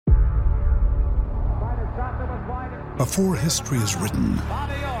Before history is written,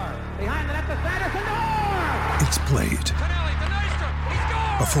 it's played.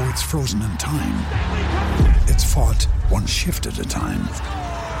 Before it's frozen in time, it's fought one shift at a time.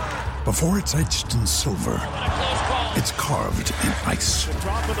 Before it's etched in silver, it's carved in ice.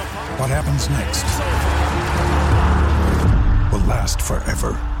 What happens next will last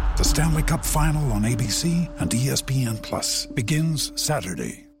forever. The Stanley Cup Final on ABC and ESPN Plus begins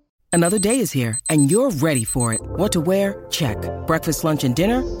Saturday. Another day is here, and you're ready for it. What to wear? Check. Breakfast, lunch, and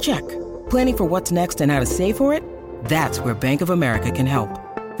dinner? Check. Planning for what's next and how to save for it? That's where Bank of America can help.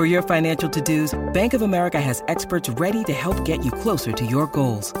 For your financial to-dos, Bank of America has experts ready to help get you closer to your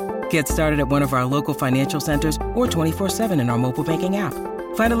goals. Get started at one of our local financial centers or 24/7 in our mobile banking app.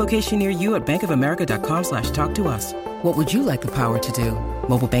 Find a location near you at bankofamerica.com/talktous. What would you like the power to do?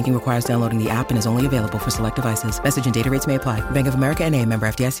 Mobile banking requires downloading the app and is only available for select devices. Message and data rates may apply. Bank of America NA, member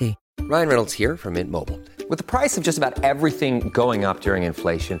FDIC. Ryan Reynolds here from Mint Mobile. With the price of just about everything going up during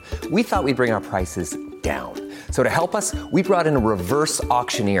inflation, we thought we'd bring our prices down. So to help us, we brought in a reverse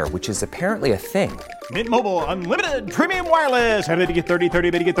auctioneer, which is apparently a thing. Mint Mobile Unlimited Premium Wireless. How to get 30,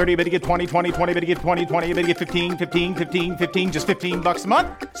 30, bit to get 30, bit to get 20, 20, 20, bit to get 20, 20, bit to get 15, 15, 15, 15, just $15 a month?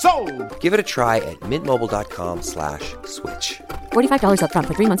 Sold! Give it a try at mintmobile.com/switch. $45 up front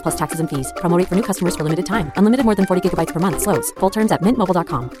for 3 months plus taxes and fees. Promo rate for new customers for limited time. Unlimited more than 40 gigabytes per month. Slows full terms at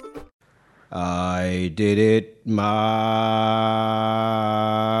mintmobile.com. I did it my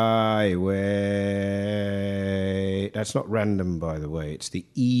way. That's not random, by the way. It's the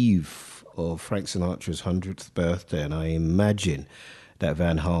eve of Frank Sinatra's 100th birthday, and I imagine that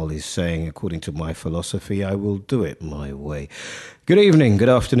Van Hal is saying, according to my philosophy, I will do it my way. Good evening, good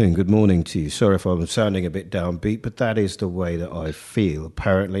afternoon, good morning to you. Sorry if I'm sounding a bit downbeat, but that is the way that I feel.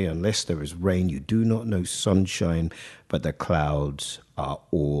 Apparently, unless there is rain, you do not know sunshine, but the clouds are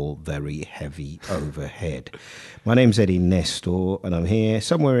all very heavy overhead. My name's Eddie Nestor, and I'm here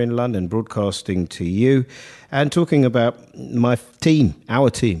somewhere in London broadcasting to you and talking about my team, our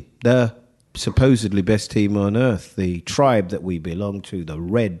team, the supposedly best team on earth, the tribe that we belong to, the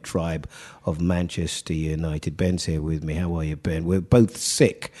Red Tribe of Manchester United. Ben's here with me. How are you, Ben? We're both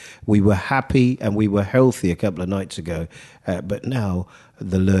sick. We were happy and we were healthy a couple of nights ago, but now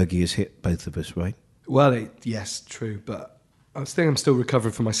the lurgy has hit both of us, right? Well, yes, true, but I think I'm still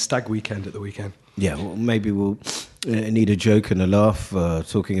recovering from my stag weekend at the weekend. Yeah, well, maybe we'll need a joke and a laugh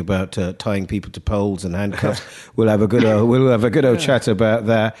talking about tying people to poles and handcuffs. We'll have a good old chat about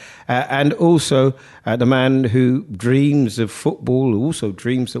that. And also, the man who dreams of football also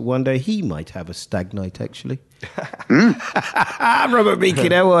dreams that one day he might have a stag night, actually. Robert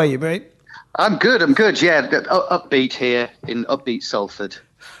Meakin, how are you, mate? I'm good, yeah. Upbeat here in upbeat Salford.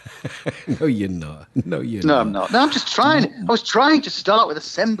 No, you're not. No, I'm not. No, I'm just trying. I was trying to start with a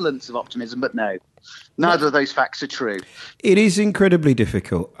semblance of optimism, but no. Neither of those facts are true. It is incredibly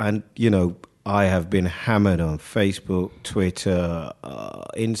difficult. And, I have been hammered on Facebook, Twitter,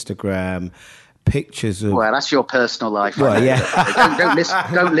 Instagram, pictures of... Well, that's your personal life. Well, yeah.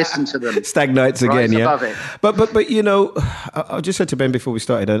 don't listen to them. Stag nights again, right yeah. Above it. But I just said to Ben before we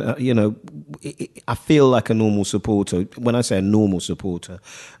started, I feel like a normal supporter. When I say a normal supporter,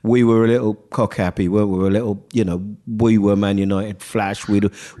 we were a little cock happy, weren't we? We were a little, we were Man United flash. We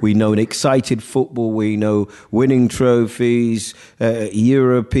know an excited football. We know winning trophies,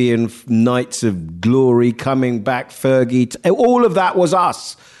 European nights of glory, coming back, Fergie. All of that was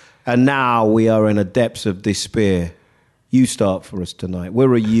us. And now we are in the depths of despair. You start for us tonight. Where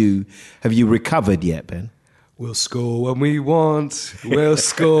are you? Have you recovered yet, Ben? We'll score when we want. We'll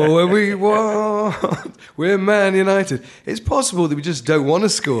score when we want. We're Man United. It's possible that we just don't want to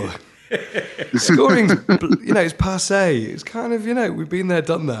score. Scoring's, it's passé. It's kind of, we've been there,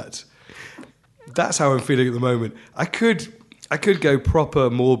 done that. That's how I'm feeling at the moment. I could go proper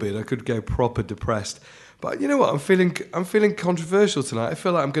morbid. I could go proper depressed. But you know what? I'm feeling controversial tonight. I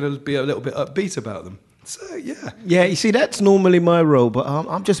feel like I'm going to be a little bit upbeat about them. So yeah. Yeah, you see, that's normally my role, but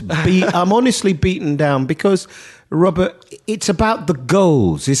I'm just I'm honestly beaten down because, Robert, it's about the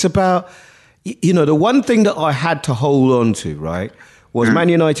goals. It's about, the one thing that I had to hold on to, right, was Man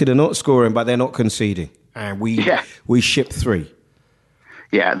United are not scoring, but they're not conceding, and we shipped 3.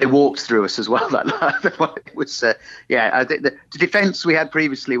 Yeah, they walked through us as well. It was, I think the defence we had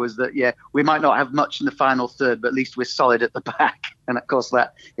previously was that, we might not have much in the final third, but at least we're solid at the back. And of course,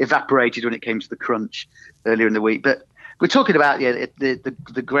 that evaporated when it came to the crunch earlier in the week. But we're talking about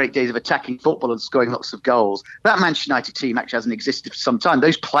the great days of attacking football and scoring lots of goals. That Manchester United team actually hasn't existed for some time.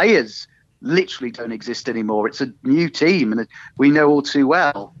 Those players literally don't exist anymore. It's a new team, and we know all too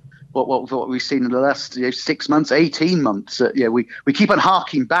well what we've seen in the last 6 months, 18 months. We keep on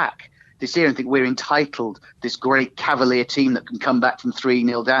harking back this era and think we're entitled, this great Cavalier team that can come back from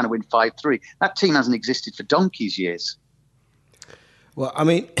 3-0 down and win 5-3. That team hasn't existed for donkey's years. Well, I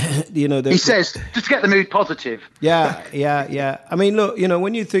mean, he says, just to get the mood positive. Yeah. I mean, look,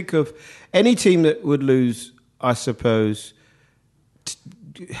 when you think of any team that would lose, I suppose,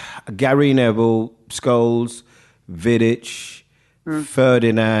 Gary Neville, Scholes, Vidic,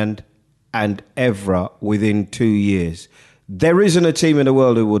 Ferdinand, and Evra within 2 years. There isn't a team in the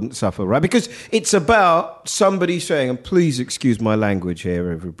world who wouldn't suffer, right? Because it's about somebody saying, and please excuse my language here,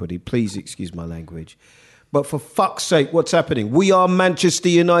 everybody, please excuse my language, but for fuck's sake, what's happening? We are Manchester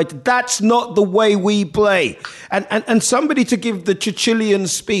United. That's not the way we play. And somebody to give the Chichilian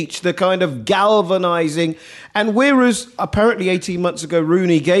speech, the kind of galvanising, and whereas apparently 18 months ago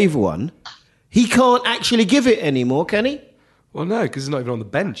Rooney gave one, he can't actually give it anymore, can he? Well, no, because he's not even on the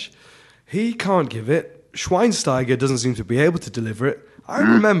bench. He can't give it. Schweinsteiger doesn't seem to be able to deliver it. I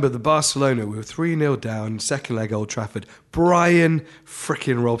remember the Barcelona, we were 3-0 down, second leg Old Trafford. Brian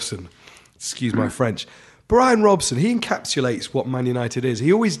frickin' Robson. Excuse my French. Brian Robson, he encapsulates what Man United is.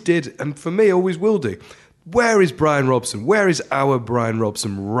 He always did, and for me, always will do. Where is Brian Robson? Where is our Brian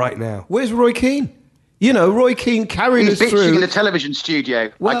Robson right now? Where's Roy Keane? Roy Keane carried us through. He's bitching in the television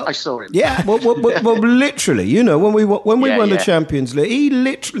studio. Well, I saw him. Yeah, well, literally, when we won the Champions League, he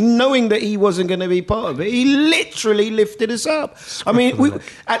literally, knowing that he wasn't going to be part of it, he literally lifted us up. I mean,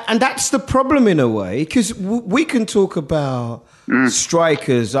 and that's the problem in a way, because we can talk about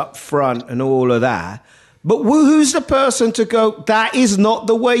strikers up front and all of that, but who's the person to go, that is not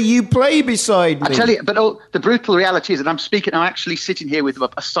the way you play beside me? I tell you, but the brutal reality is that I'm actually sitting here with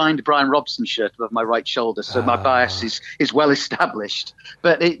a signed Brian Robson shirt above my right shoulder, so my bias is well established.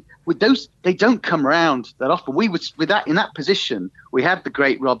 But they don't come around that often. In that position, we had the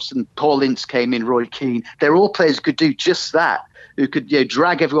great Robson, Paul Ince came in, Roy Keane. They're all players who could do just that, who could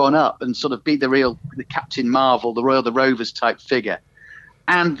drag everyone up and sort of be the Captain Marvel, the Royal the Rovers type figure.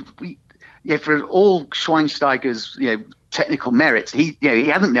 And for all Schweinsteiger's technical merits, he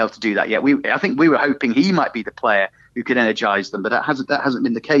hasn't been able to do that yet. I think we were hoping he might be the player who could energise them, but that hasn't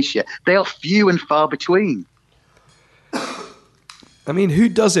been the case yet. They are few and far between. I mean, who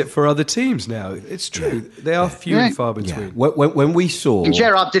does it for other teams now? It's true. They are few and far between. Yeah. When we saw... And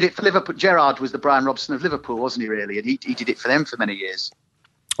Gerrard did it for Liverpool. Gerrard was the Brian Robson of Liverpool, wasn't he, really? And he did it for them for many years.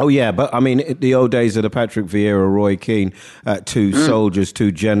 Oh, yeah, but I mean, the old days of the Patrick Vieira, Roy Keane, two soldiers,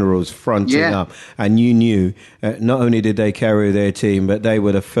 two generals fronting up. And you knew not only did they carry their team, but they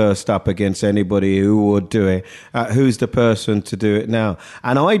were the first up against anybody who would do it. Who's the person to do it now?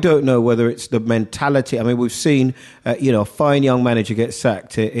 And I don't know whether it's the mentality. I mean, we've seen, a fine young manager get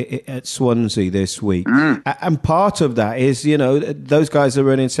sacked at Swansea this week. And part of that is, those guys are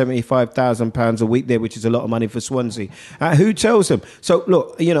earning £75,000 a week there, which is a lot of money for Swansea. Who tells them? So,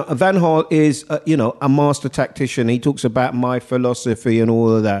 look, Van Gaal is, a master tactician. He talks about my philosophy and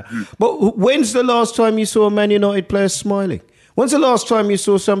all of that. But when's the last time you saw a Man United player smiling? When's the last time you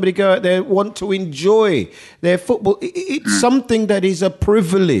saw somebody go out there want to enjoy their football? It's something that is a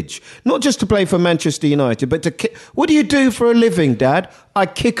privilege, not just to play for Manchester United, but to what do you do for a living, Dad? I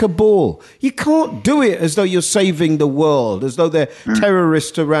kick a ball. You can't do it as though you're saving the world, as though they're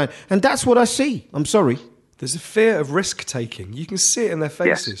terrorists around. And that's what I see. I'm sorry. There's a fear of risk-taking. You can see it in their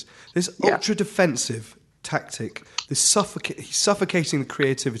faces. This ultra-defensive tactic, he's suffocating the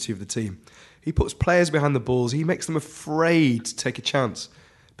creativity of the team. He puts players behind the balls. He makes them afraid to take a chance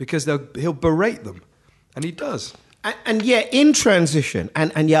because he'll berate them. And he does. And in transition,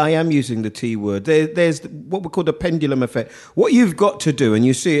 and I am using the T word, there's what we call the pendulum effect. What you've got to do, and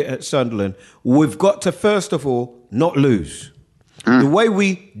you see it at Sunderland, we've got to, first of all, not lose. The way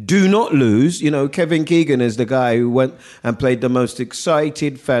we do not lose, Kevin Keegan is the guy who went and played the most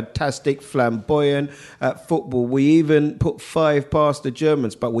excited, fantastic, flamboyant football. We even put 5 past the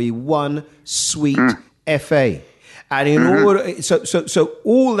Germans, but we won sweet FA. And in order, so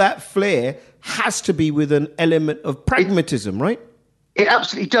all that flair has to be with an element of pragmatism, right? It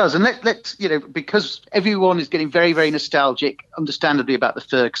absolutely does. And let's because everyone is getting very, very nostalgic, understandably, about the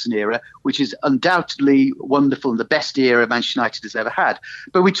Ferguson era, which is undoubtedly wonderful and the best era Manchester United has ever had.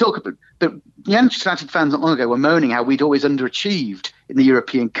 But we talk about the Manchester United fans not long ago were moaning how we'd always underachieved in the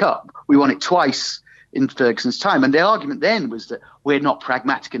European Cup. We won it twice in Ferguson's time. And the argument then was that we're not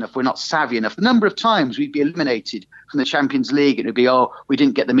pragmatic enough, we're not savvy enough. The number of times we'd be eliminated from the Champions League, and it would be, we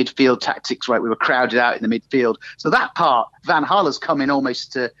didn't get the midfield tactics right, we were crowded out in the midfield. So that part, Van Gaal has come in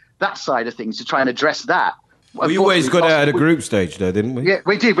almost to that side of things to try and address that. We always got out at a group stage, though, didn't we? Yeah,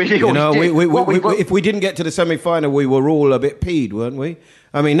 we did. Did. If we didn't get to the semi-final, we were all a bit peed, weren't we?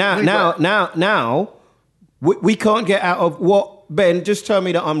 I mean, now we can't get out of what Ben, just tell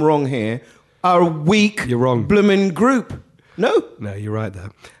me that I'm wrong here, are a weak You're wrong. blooming group. No? No, you're right there.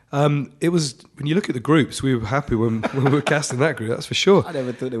 It was, when you look at the groups, we were happy when we were casting that group, that's for sure. I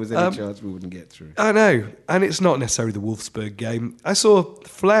never thought there was any chance we wouldn't get through. I know, and it's not necessarily the Wolfsburg game. I saw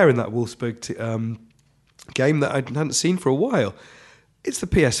flair in that Wolfsburg game that I hadn't seen for a while. It's the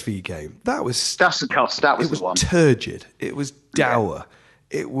PSV game. That's the cost. That was the one. It was turgid. It was dour.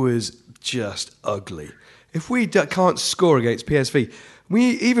 Yeah. It was just ugly. If we can't score against PSV,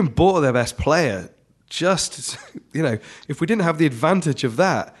 we even bought their best player. Just, if we didn't have the advantage of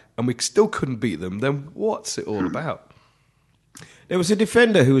that and we still couldn't beat them, then what's it all about? There was a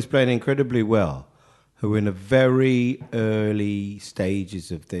defender who was playing incredibly well, who in the very early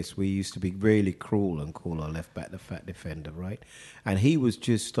stages of this, we used to be really cruel and call our left back the fat defender, right? And he was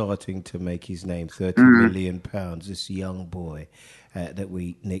just starting to make his name, £30 million, this young boy that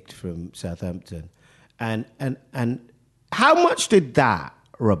we nicked from Southampton. And how much did that,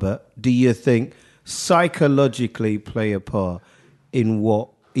 Robert, do you think psychologically play a part in what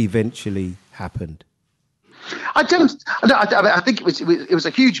eventually happened? I think it was a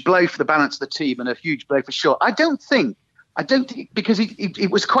huge blow for the balance of the team and a huge blow for Shaw. I don't think because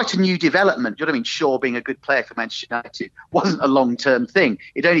it was quite a new development. Do you know what I mean? Shaw being a good player for Manchester United wasn't a long-term thing.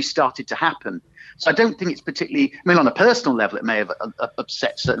 It only started to happen. So I don't think it's particularly, on a personal level, it may have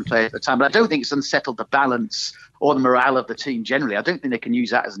upset certain players at the time, but I don't think it's unsettled the balance or the morale of the team generally. I don't think they can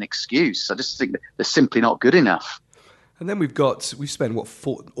use that as an excuse. I just think that they're simply not good enough. And then we've spent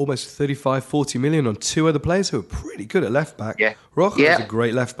almost 35, 40 million on two other players who are pretty good at left back. Yeah. Rojo is a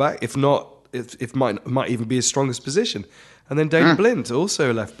great left back, if not, it might even be his strongest position. And then David Blind,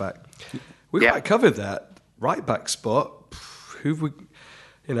 also a left back. We quite covered that right back spot. Who've we,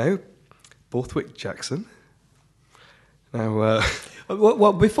 Borthwick Jackson. Now,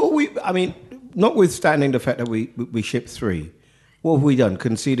 well, before notwithstanding the fact that we shipped 3. What have we done?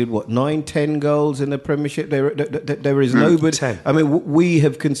 Conceded, 9, 10 goals in the Premiership? There is nobody... 10. We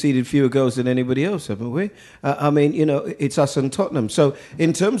have conceded fewer goals than anybody else, haven't we? It's us and Tottenham. So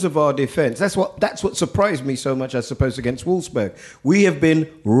in terms of our defence, that's what surprised me so much, I suppose, against Wolfsburg. We have been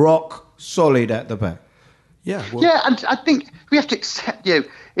rock solid at the back. Yeah. And I think we have to accept,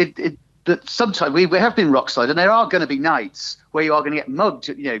 that sometimes we have been rock solid, and there are going to be nights where you are going to get mugged,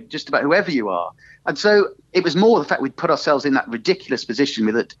 just about whoever you are. And so it was more the fact we'd put ourselves in that ridiculous position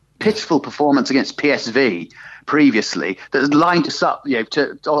with a pitiful performance against PSV previously that has lined us up,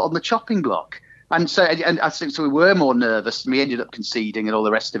 on the chopping block. And so, I think we were more nervous, and we ended up conceding and all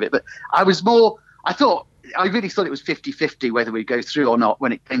the rest of it. But I really thought it was 50-50 whether we'd go through or not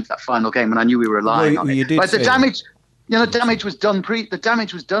when it came to that final game, and I knew we were relying on it. But the damage... the damage was done. The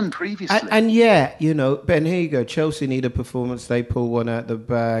damage was done previously. Ben, here you go. Chelsea need a performance. They pull one out the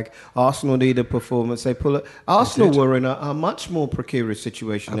bag. Arsenal need a performance. They pull it. Arsenal were in a much more precarious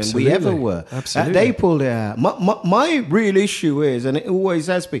situation than we ever were. Absolutely. They pulled it out. My real issue is, and it always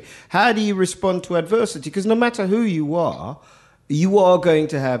has been, how do you respond to adversity? Because no matter who you are going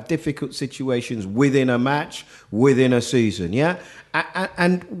to have difficult situations within a match, within a season, yeah?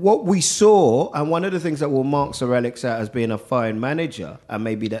 And what we saw, and one of the things that will mark Sir Alex out as being a fine manager, and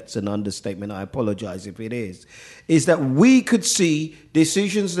maybe that's an understatement, I apologise if it is that we could see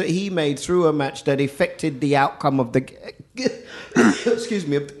decisions that he made through a match that affected the outcome of the game.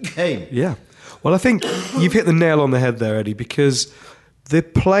 Yeah. Well, I think you've hit the nail on the head there, Eddie, because the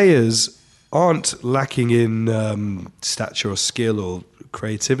players aren't lacking in stature or skill or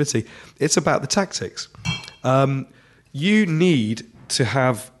creativity. It's about the tactics. You need to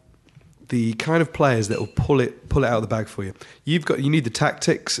have the kind of players that will pull it out of the bag for you. You need the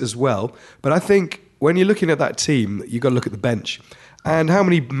tactics as well. But I think when you're looking at that team, you've got to look at the bench. And how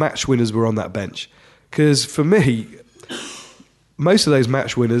many match winners were on that bench? Because for me, most of those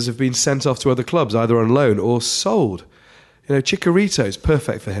match winners have been sent off to other clubs, either on loan or sold. Chicharito's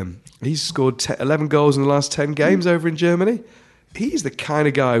perfect for him. He's scored 11 goals in the last 10 games over in Germany. He's the kind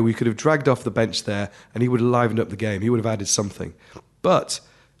of guy we could have dragged off the bench there, and he would have livened up the game. He would have added something. But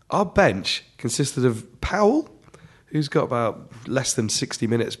our bench consisted of Powell, who's got about less than 60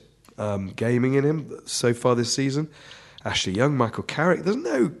 minutes gaming in him so far this season. Ashley Young, Michael Carrick. There's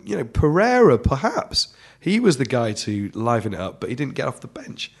no, Pereira, perhaps. He was the guy to liven it up, but he didn't get off the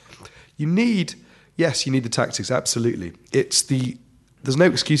bench. You need the tactics, absolutely. There's no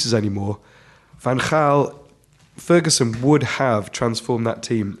excuses anymore. Van Gaal... Ferguson would have transformed that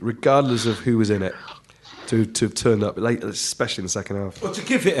team, regardless of who was in it, to have turned up, especially in the second half. Well, to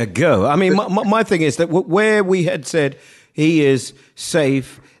give it a go. I mean, my thing is that where we had said he is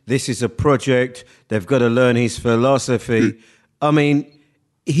safe, this is a project, they've got to learn his philosophy. I mean,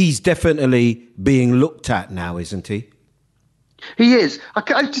 he's definitely being looked at now, isn't he? He is. I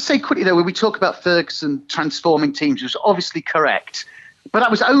have to say quickly, though, when we talk about Ferguson transforming teams, it was obviously correct. But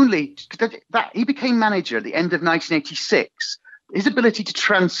that was only that he became manager at the end of 1986. His ability to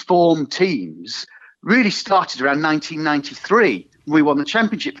transform teams really started around 1993. We won the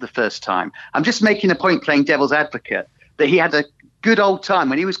championship for the first time. I'm just making a point, playing devil's advocate, that he had a good old time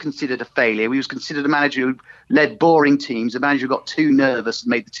when he was considered a failure. He was considered a manager who led boring teams, a manager who got too nervous and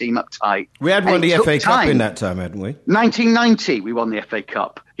made the team uptight. We had won the FA Cup in that time, hadn't we? 1990, we won the FA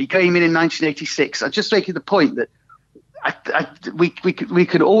Cup. He came in 1986. I'm just making the point that we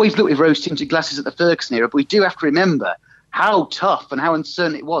could always look with rose-tinted glasses at the Ferguson era, but we do have to remember how tough and how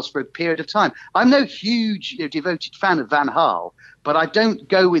uncertain it was for a period of time. I'm no huge devoted fan of Van Gaal, but I don't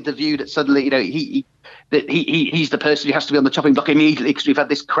go with the view that suddenly he's the person who has to be on the chopping block immediately because we've had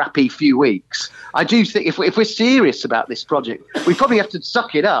this crappy few weeks. I do think if we're serious about this project, we probably have to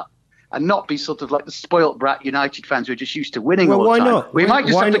suck it up and not be sort of like the spoilt brat United fans who are just used to winning all the time. Not? We might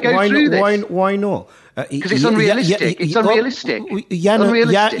just have to go through this. Why not? Because it's unrealistic. It's unrealistic.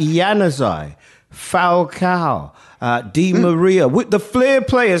 Januzaj, Falcao, Di Maria. The Flair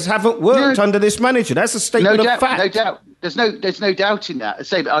players haven't worked under this manager. That's a statement of fact. No doubt. There's no doubt in that.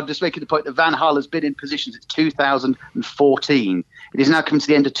 I'm just making the point that Van Gaal has been in position since 2014. It is now coming to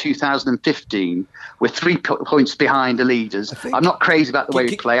the end of 2015. We're 3 points behind the leaders. I'm not crazy about the way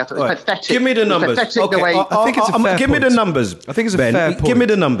we play. I thought it was pathetic. Give me the numbers. I think it's a fair Give me the numbers. I think it's a fair point. Give me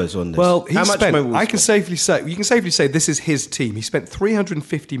the numbers on this. Well, you can safely say this is his team. He spent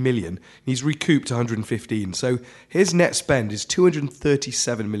 350 million. He's recouped 115. So his net spend is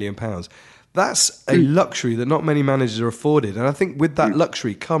 237 million pounds. That's a luxury that not many managers are afforded. And I think with that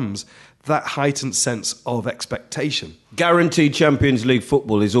luxury comes that heightened sense of expectation. Guaranteed Champions League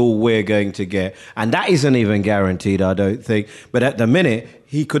football is all we're going to get. And that isn't even guaranteed, I don't think. But at the minute,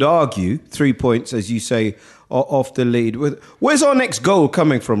 he could argue 3 points, as you say, off the lead. Where's our next goal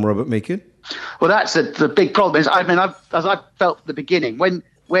coming from, Robert Meakin? Well, that's the big problem. As I felt at the beginning,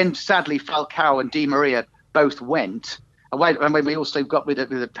 when sadly Falcao and Di Maria both went, and when we also got rid of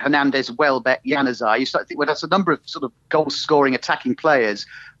Hernandez, Welbeck, Januzaj, you start to think, well, that's a number of sort of goal-scoring, attacking players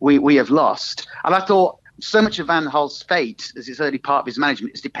we have lost. And I thought so much of Van Gaal's fate, as his early part of his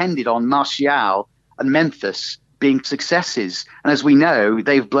management, is depended on Martial and Memphis being successes. And as we know,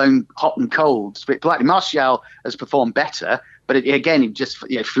 they've blown hot and cold. Martial has performed better, but again, just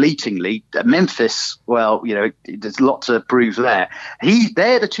fleetingly. Memphis, well, there's a lot to prove there.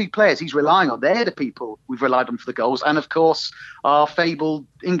 They're the 2 players he's relying on. They're the people we've relied on for the goals. And, of course, our fabled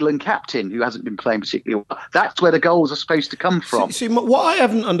England captain, who hasn't been playing particularly well. That's where the goals are supposed to come from. See, what I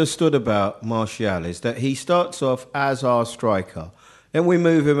haven't understood about Martial is that he starts off as our striker. Then we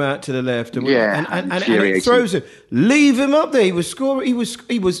move him out to the left, and it throws him. Leave him up there. He was scoring. He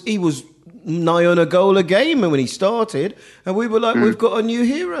was nigh on a goal a game when he started, and we were like, we've got a new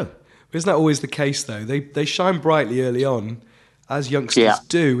hero. Isn't that always the case, though? They shine brightly early on, as youngsters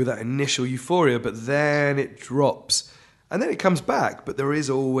do, with that initial euphoria, but then it drops. And then it comes back, but there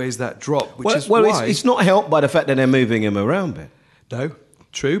is always that drop, which is why... it's not helped by the fact that they're moving him around, Ben. No,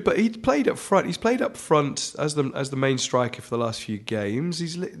 true, but he played up front. He's played up front as the main striker for the last few games.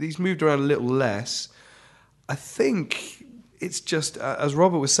 He's moved around a little less. I think... It's just, as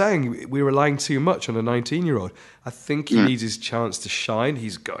Robert was saying, we're relying too much on a 19-year-old. I think he needs his chance to shine.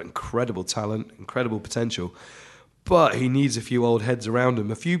 He's got incredible talent, incredible potential. But he needs a few old heads around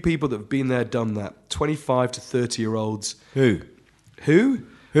him. A few people that have been there, done that. 25 to 30-year-olds. Who?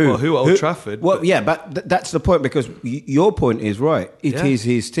 Well, who at Old Trafford? Well, but that's the point, because your point is right. It is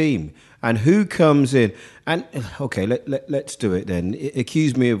his team. And who comes in? And, okay, let's do it then.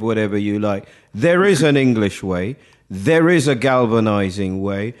 Accuse me of whatever you like. There is an English way. There is a galvanising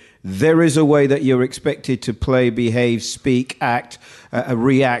way. There is a way that you're expected to play, behave, speak, act,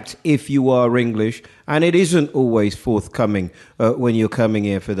 react if you are English. And it isn't always forthcoming when you're coming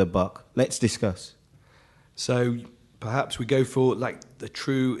here for the buck. Let's discuss. So perhaps we go for like the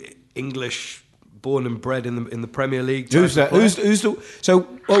true English, born and bred in the Premier League. Who's that? Who's the? So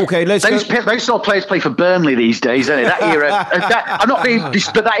okay, let's. Those sort of players play for Burnley these days, isn't it? That era. I'm not being,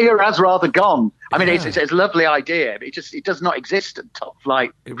 but that era has rather gone. I mean, it's a lovely idea, but it does not exist at top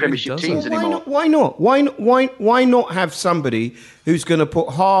flight Premiership teams anymore. Why not? Why not have somebody who's going to put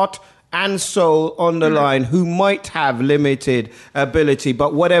heart and soul on the line, who might have limited ability,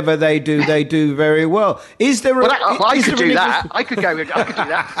 but whatever they do very well? Is there? I could do that. I could do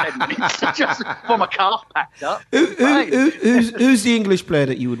that for 10 minutes. Just for my calf packed up. Who's the English player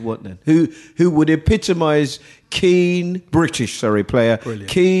that you would want then? Who would epitomise British player? Brilliant.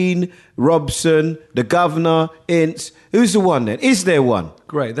 Keane, Robson, the Governor, Ince. Who's the one then? Is there one?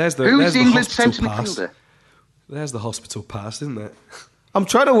 Great. Who's the England centre midfielder? There's the hospital pass, isn't it? I'm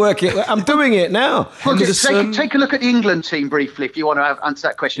trying to work it. I'm doing it now. Look, take a look at the England team briefly if you want to answer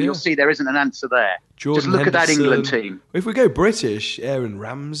that question. You'll see there isn't an answer there. Jordan Just look Henderson. at that England team. If we go British, Aaron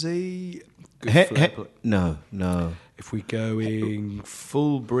Ramsey. No. If we're going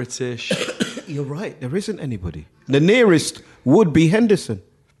full British... You're right. There isn't anybody. The nearest would be Henderson.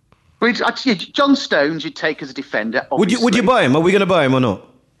 John Stones you'd take as a defender. Would you buy him? Are we going to buy him or not?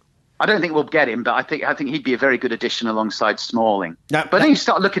 I don't think we'll get him, but I think he'd be a very good addition alongside Smalling. But then you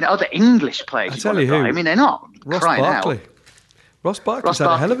start looking at other English players. I tell you who. I mean, they're not crying out. Ross Barkley's had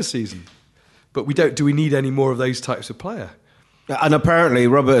a hell of a season. But do we need any more of those types of player? And apparently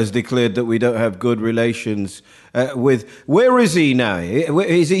Robert has declared that we don't have good relations with... Where is he now?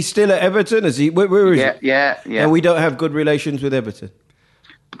 Is he still at Everton? Where is he? Yeah. And we don't have good relations with Everton?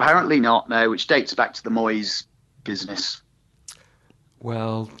 Apparently not, no, which dates back to the Moyes business.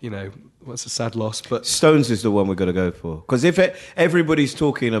 Well, what's a sad loss, but... Stones is the one we're going to go for. Because if everybody's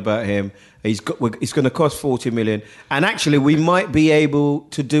talking about him, it's going to cost 40 million. And actually, we might be able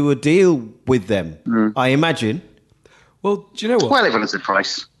to do a deal with them, I imagine. Well, do you know what? Well, everyone has a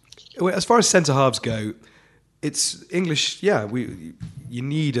price. As far as centre-halves go, it's English, you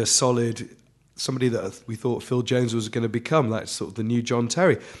need a solid... somebody that we thought Phil Jones was going to become, like sort of the new John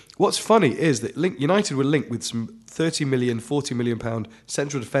Terry. What's funny is that United were linked with some 30 million, 40 million pound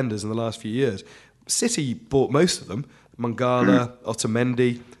central defenders in the last few years. City bought most of them, Mangala,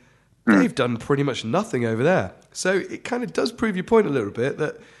 Otamendi. They've done pretty much nothing over there. So it kind of does prove your point a little bit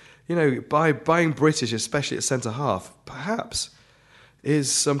that, by buying British, especially at centre-half, perhaps...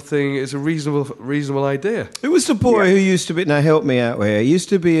 is a reasonable idea. It was the boy who used to be... Now, help me out here. He used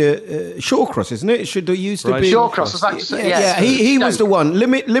to be a Shawcross, isn't it? Shawcross, was actually... Yeah, he was the one.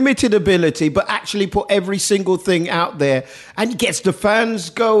 Limited ability, but actually put every single thing out there. And gets the fans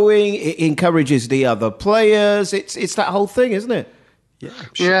going. It encourages the other players. It's that whole thing, isn't it? Yeah.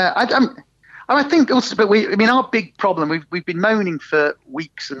 Yeah, I think also, but our big problem, we've been moaning for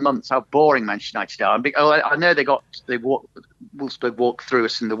weeks and months how boring Manchester United are. I know Wolfsburg walked through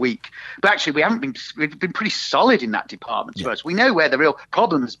us in the week, but actually we've been pretty solid in that department to us. We know where the real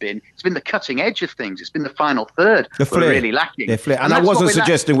problem has been. It's been the cutting edge of things. It's been the final third we're really lacking. And I wasn't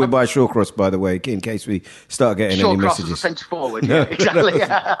suggesting we buy Shawcross, by the way, in case we start getting any messages. Shawcross as a centre forward, yeah, exactly.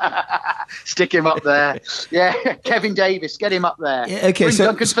 Stick him up there. Yeah, Kevin Davis, get him up there. Yeah, okay,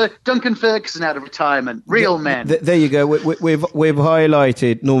 Duncan Ferguson out of retirement. Real men. There you go. We've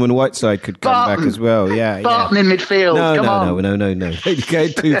highlighted Norman Whiteside could come back as well. Yeah, Barton in midfield. Come on. No. You're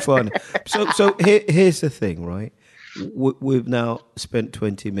going too far. So here's the thing, right? We've now spent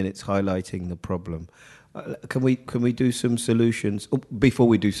 20 minutes highlighting the problem. Can we do some solutions? Oh, before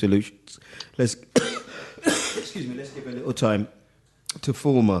we do solutions, let's give a little time to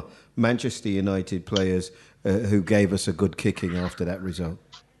former Manchester United players who gave us a good kicking after that result.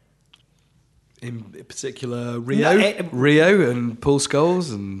 In particular, Rio and Paul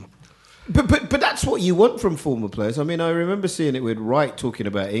Scholes and... But that's what you want from former players. I mean, I remember seeing it with Wright talking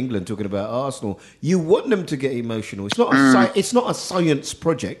about England, talking about Arsenal. You want them to get emotional. It's not a science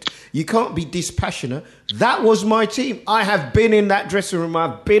project. You can't be dispassionate. That was my team. I have been in that dressing room.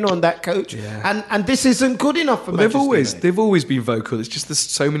 I've been on that coach. Yeah. And this isn't good enough for Manchester United. They've always been vocal. It's just there's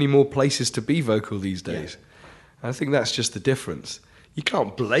so many more places to be vocal these days. Yeah. I think that's just the difference. You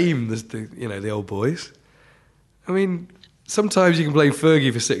can't blame the old boys. I mean... Sometimes you can blame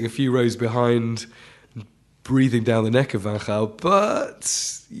Fergie for sitting a few rows behind, breathing down the neck of Van Gaal,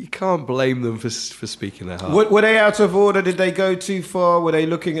 but you can't blame them for speaking their heart. Were they out of order? Did they go too far? Were they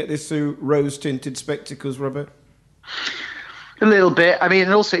looking at this through rose-tinted spectacles, Robert? A little bit. I mean,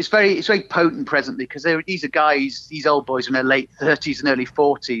 and also it's very potent presently because these are guys, these old boys in their late 30s and early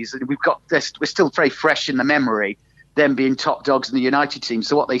 40s, and we're still very fresh in the memory. Them being top dogs in the United team.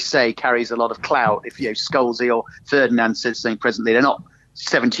 So what they say carries a lot of clout. If Scholesy or Ferdinand says something presently, they're not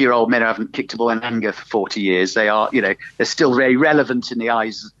 70-year-old men who haven't kicked a ball in anger for 40 years. They are, they're still very relevant in the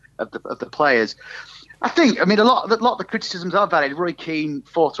eyes of the players. I think, a lot of the criticisms are valid. Roy Keane,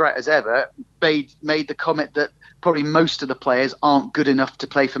 forthright as ever, made the comment that probably most of the players aren't good enough to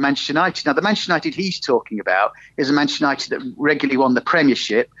play for Manchester United. Now, the Manchester United he's talking about is a Manchester United that regularly won the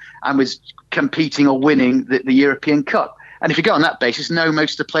Premiership and was competing or winning the European Cup. And if you go on that basis,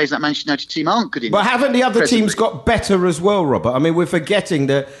 most of the players in that Manchester United team aren't good enough. But haven't the other teams got better as well, Robert? I mean, we're forgetting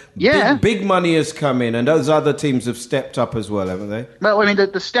that big money has come in and those other teams have stepped up as well, haven't they? Well, I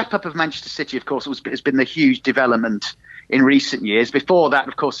mean, the step up of Manchester City, of course, has been the huge development in recent years. Before that,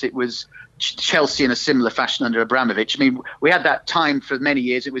 of course, it was Chelsea in a similar fashion under Abramovich. I mean, we had that time for many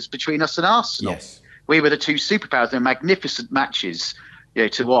years. It was between us and Arsenal. Yes. We were the two superpowers. They were magnificent matches.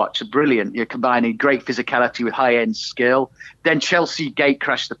 to watch. Brilliant. You're combining great physicality with high-end skill. Then Chelsea gate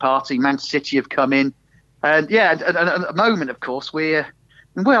crashed the party. Man City have come in. And at a moment, of course,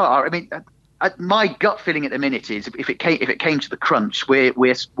 my gut feeling at the minute is if it came to the crunch,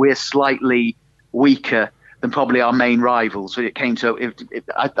 we're slightly weaker than probably our main rivals. When it came to,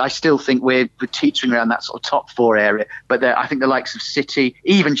 I still think we're teetering around that sort of top 4 area. But I think the likes of City,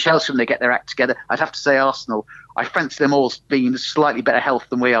 even Chelsea, when they get their act together, I'd have to say Arsenal. I fancy them all being slightly better health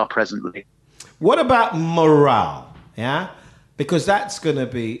than we are presently. What about morale? Yeah, because that's going to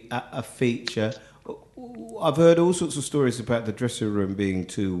be a feature. I've heard all sorts of stories about the dressing room being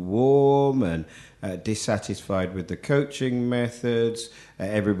too warm and dissatisfied with the coaching methods,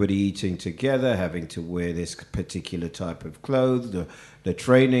 everybody eating together, having to wear this particular type of clothes, the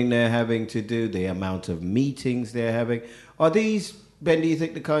training they're having to do, the amount of meetings they're having. Are these, Ben, do you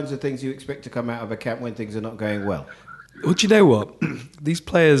think the kinds of things you expect to come out of a camp when things are not going well? Well, do you know what? These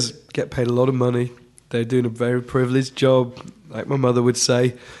players get paid a lot of money. They're doing a very privileged job, like my mother would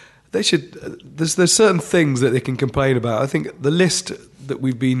say. They should. There's certain things that they can complain about. I think the list that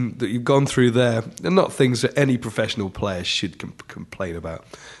you've gone through there are not things that any professional player should complain about,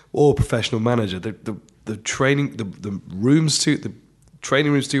 or professional manager. The training, the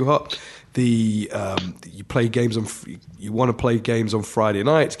training room's too hot. You play games you want to play games on Friday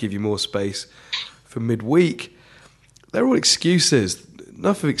night to give you more space for midweek. They're all excuses.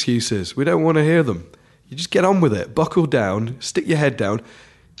 Enough of excuses. We don't want to hear them. You just get on with it. Buckle down. Stick your head down.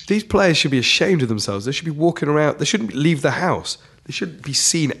 These players should be ashamed of themselves. They should be walking around. They shouldn't leave the house. They shouldn't be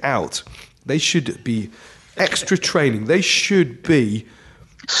seen out. They should be extra training. They should be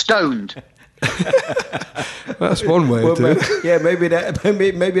stoned. That's one way to do it. Yeah, maybe that's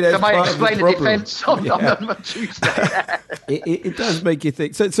part of the problem. Defence on Tuesday. It does make you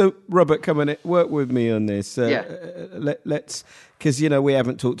think. So Robert, come on, work with me on this. Let's, because we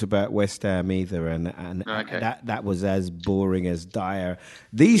haven't talked about West Ham either, and that was as boring as dire.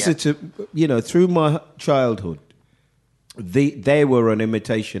 These are through my childhood, they were an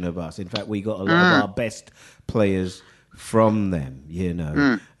imitation of us. In fact, we got a lot of our best players from them,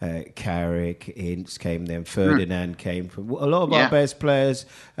 Carrick, Ince came then, Ferdinand came from. A lot of our best players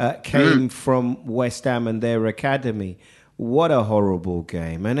came from West Ham and their academy. What a horrible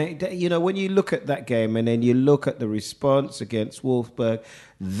game. And, when you look at that game and then you look at the response against Wolfsburg,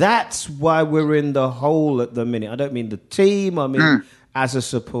 that's why we're in the hole at the minute. I don't mean the team, I mean as a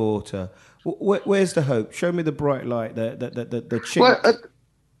supporter. Where's the hope? Show me the bright light, the chink.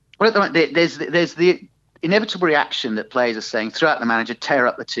 There's the inevitable reaction that players are saying throughout the manager, tear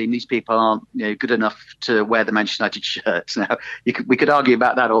up the team. These people aren't good enough to wear the Manchester United shirts. Now, we could argue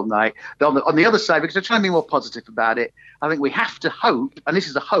about that all night. But on the other side, because we're trying to be more positive about it, I think we have to hope, and this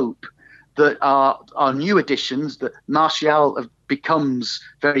is a hope, that our new additions, that Martial becomes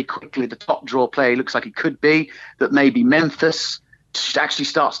very quickly the top draw player he looks like he could be, that maybe Memphis actually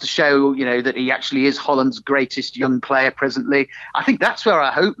starts to show, that he actually is Holland's greatest young player presently. I think that's where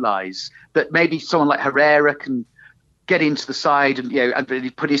our hope lies, that maybe someone like Herrera can get into the side and,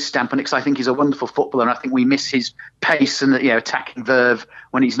 and put his stamp on it, because I think he's a wonderful footballer, and I think we miss his pace and, attacking verve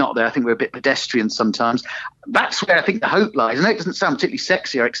when he's not there. I think we're a bit pedestrian sometimes. That's where I think the hope lies. I know it doesn't sound particularly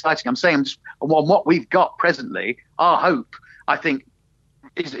sexy or exciting. I'm saying just on what we've got presently, our hope, I think,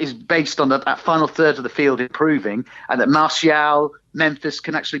 is based on that final third of the field improving, and that Martial, Memphis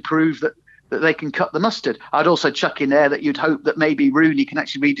can actually prove that they can cut the mustard. I'd also chuck in there that you'd hope that maybe Rooney can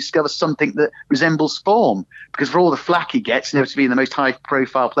actually rediscover something that resembles form, because for all the flack he gets, to being the most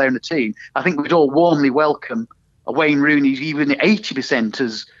high-profile player in the team, I think we'd all warmly welcome a Wayne Rooney even 80%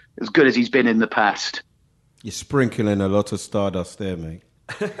 as good as he's been in the past. You're sprinkling a lot of stardust there, mate.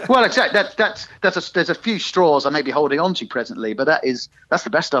 Well, exactly. There's a few straws I may be holding on to presently, but that's the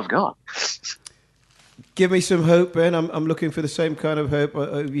best I've got. Give me some hope, Ben. I'm looking for the same kind of hope.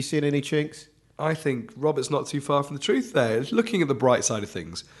 Have you seen any chinks? I think Robert's not too far from the truth there. Looking at the bright side of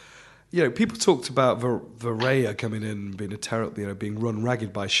things, people talked about Varela coming in and being a terrible, being run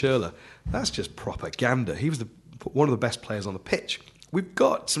ragged by Schürrle. That's just propaganda. He was one of the best players on the pitch. We've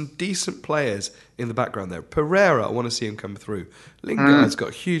got some decent players in the background there. Pereira, I want to see him come through. Lingard's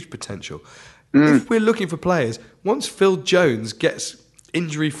got huge potential. If we're looking for players, once Phil Jones gets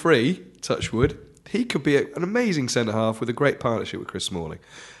injury-free, touch wood, he could be an amazing centre-half with a great partnership with Chris Smalling.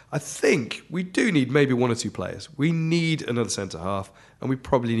 I think we do need maybe one or two players. We need another centre-half, and we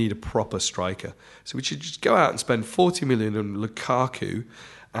probably need a proper striker. So we should just go out and spend 40 million on Lukaku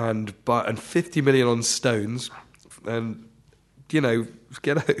and 50 million on Stones, and get over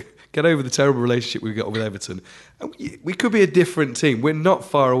the terrible relationship we've got with Everton. And we could be a different team. We're not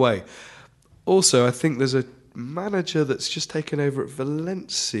far away. Also, I think there's a manager that's just taken over at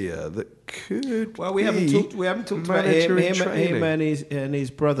Valencia that could. Well, we haven't talked about him and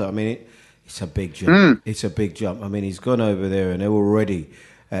his brother. I mean, it's a big jump. It's a big jump. I mean, he's gone over there and already.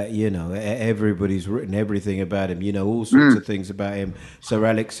 Everybody's written everything about him. All sorts of things about him. Sir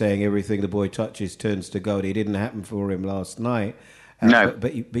Alex saying everything the boy touches turns to gold. It didn't happen for him last night. No,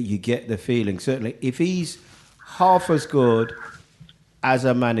 but you get the feeling, certainly, if he's half as good as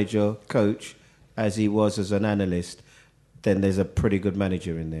a manager, coach, as he was as an analyst, then there's a pretty good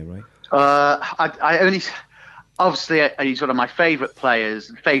manager in there, right? Obviously, he's one of my favourite players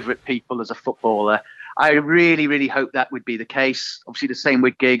and favourite people as a footballer. I really, really hope that would be the case. Obviously, the same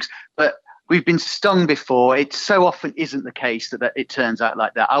with Giggs. But we've been stung before. It so often isn't the case that it turns out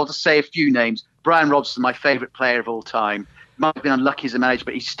like that. I'll just say a few names. Brian Robson, my favourite player of all time. Might have been unlucky as a manager,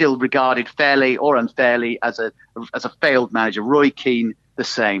 but he's still regarded fairly or unfairly as a failed manager. Roy Keane, the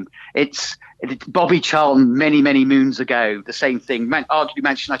same. It's Bobby Charlton many, many moons ago, the same thing. Arguably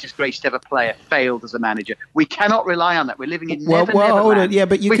Manchester United's greatest ever player failed as a manager. We cannot rely on that. We're living in Neverland. Yeah,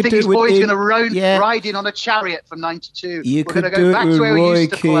 but you we could think do his it with boy's going to ride in on a chariot from 92. You We're could going to do go back it to with where we Roy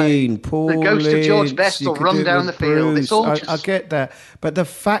used to play. Keane, Paul The ghost of George Lynch, Best will you could run do it down with the field. Bruce. It's all just... I get that. But the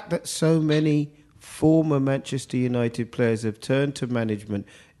fact that so many former Manchester United players have turned to management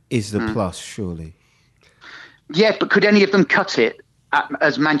is the plus, surely. Yeah, but could any of them cut it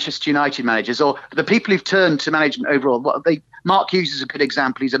as Manchester United managers, or the people who've turned to management overall? Mark Hughes is a good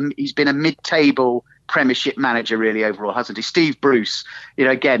example. He's been a mid-table Premiership manager really overall, hasn't he? Steve Bruce,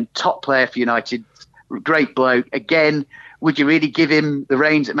 again, top player for United, great bloke. Again, would you really give him the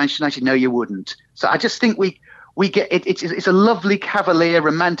reins at Manchester United? No, you wouldn't. So I just think we get it. It's a lovely, cavalier,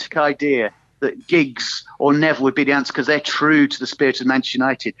 romantic idea that Giggs or Neville would be the answer because they're true to the spirit of Manchester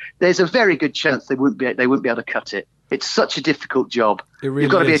United. There's a very good chance they wouldn't be able to cut it. It's such a difficult job. It really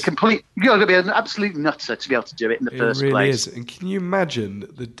You've got to be is. You've got to be an absolute nutter to be able to do it in the first really place. Is. And can you imagine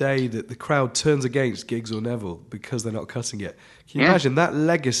the day that the crowd turns against Giggs or Neville because they're not cutting it? Can you imagine that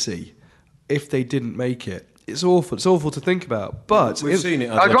legacy if they didn't make it? It's awful. It's awful to think about. But we've seen it.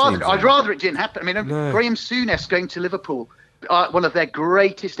 I'd rather it didn't happen. I mean, Graham Souness going to Liverpool, one of their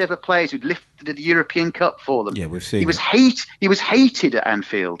greatest ever players who'd lifted the European Cup for them. Yeah, we've seen. He was hated at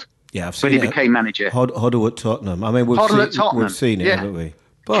Anfield. Yeah, I've seen when he became manager. Hoddle at Tottenham. I mean, we've seen it, haven't we?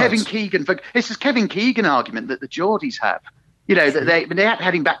 But Kevin Keegan. This is Kevin Keegan argument that the Geordies have. That they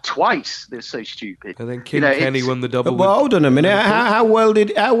had him back twice. They're so stupid. And then Kenny won the double. Well, hold on a minute. How well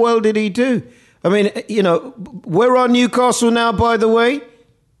did he do? I mean, we're on Newcastle now, by the way.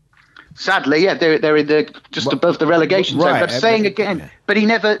 Sadly, yeah, they're in above the relegation zone. But I'm saying again, but he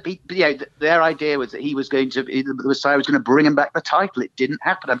never. Their idea was that he was going to. The Messiah was going to bring him back the title. It didn't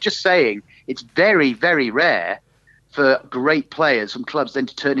happen. I'm just saying it's very, very rare for great players from clubs then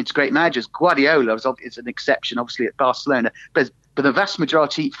to turn into great managers. Guardiola is an exception, obviously at Barcelona, but the vast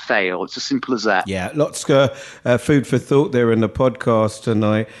majority fail. It's as simple as that. Yeah, lots of food for thought there in the podcast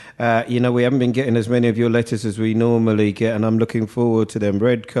tonight. We haven't been getting as many of your letters as we normally get, and I'm looking forward to them.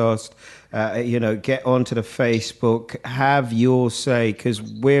 Redcast, get onto the Facebook, have your say, because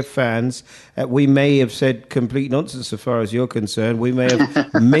we're fans. We may have said complete nonsense as far as you're concerned. We may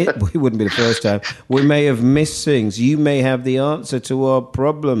have we wouldn't be the first time. We may have missed things. You may have the answer to our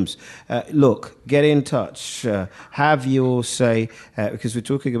problems. Look, get in touch. Have your say, because we're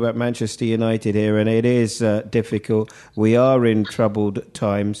talking about Manchester United here, and it is difficult. We are in troubled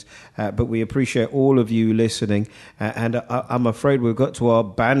times, but we appreciate all of you listening. And I'm afraid we've got to our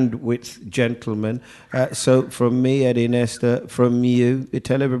bandwidth, gentlemen. So from me, Eddie Nesta, from you,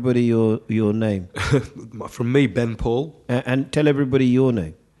 tell everybody your name. From me, Ben Paul. And tell everybody your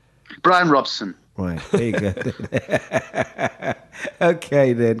name. Brian Robson. Right, there you go.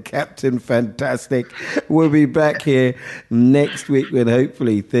 Okay then, Captain Fantastic. We'll be back here next week when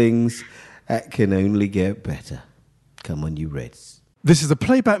hopefully things can only get better. Come on, you Reds. This is a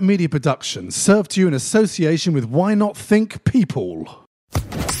Playback Media production served to you in association with Why Not Think People.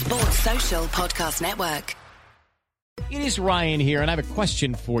 Sports Social Podcast Network. It is Ryan here, and I have a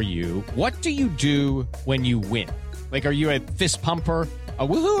question for you. What do you do when you win? Like, are you a fist pumper, a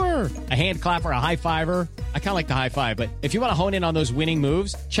woohooer, a hand clapper, a high fiver? I kind of like the high five, but if you want to hone in on those winning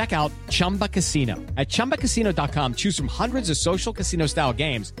moves, check out Chumba Casino. At ChumbaCasino.com, choose from hundreds of social casino-style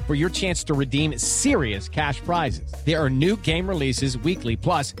games for your chance to redeem serious cash prizes. There are new game releases weekly,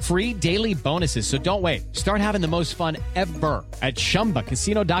 plus free daily bonuses, so don't wait. Start having the most fun ever at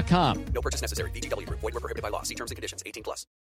ChumbaCasino.com. No purchase necessary. VGW Group. Void where prohibited by law. See terms and conditions. 18+.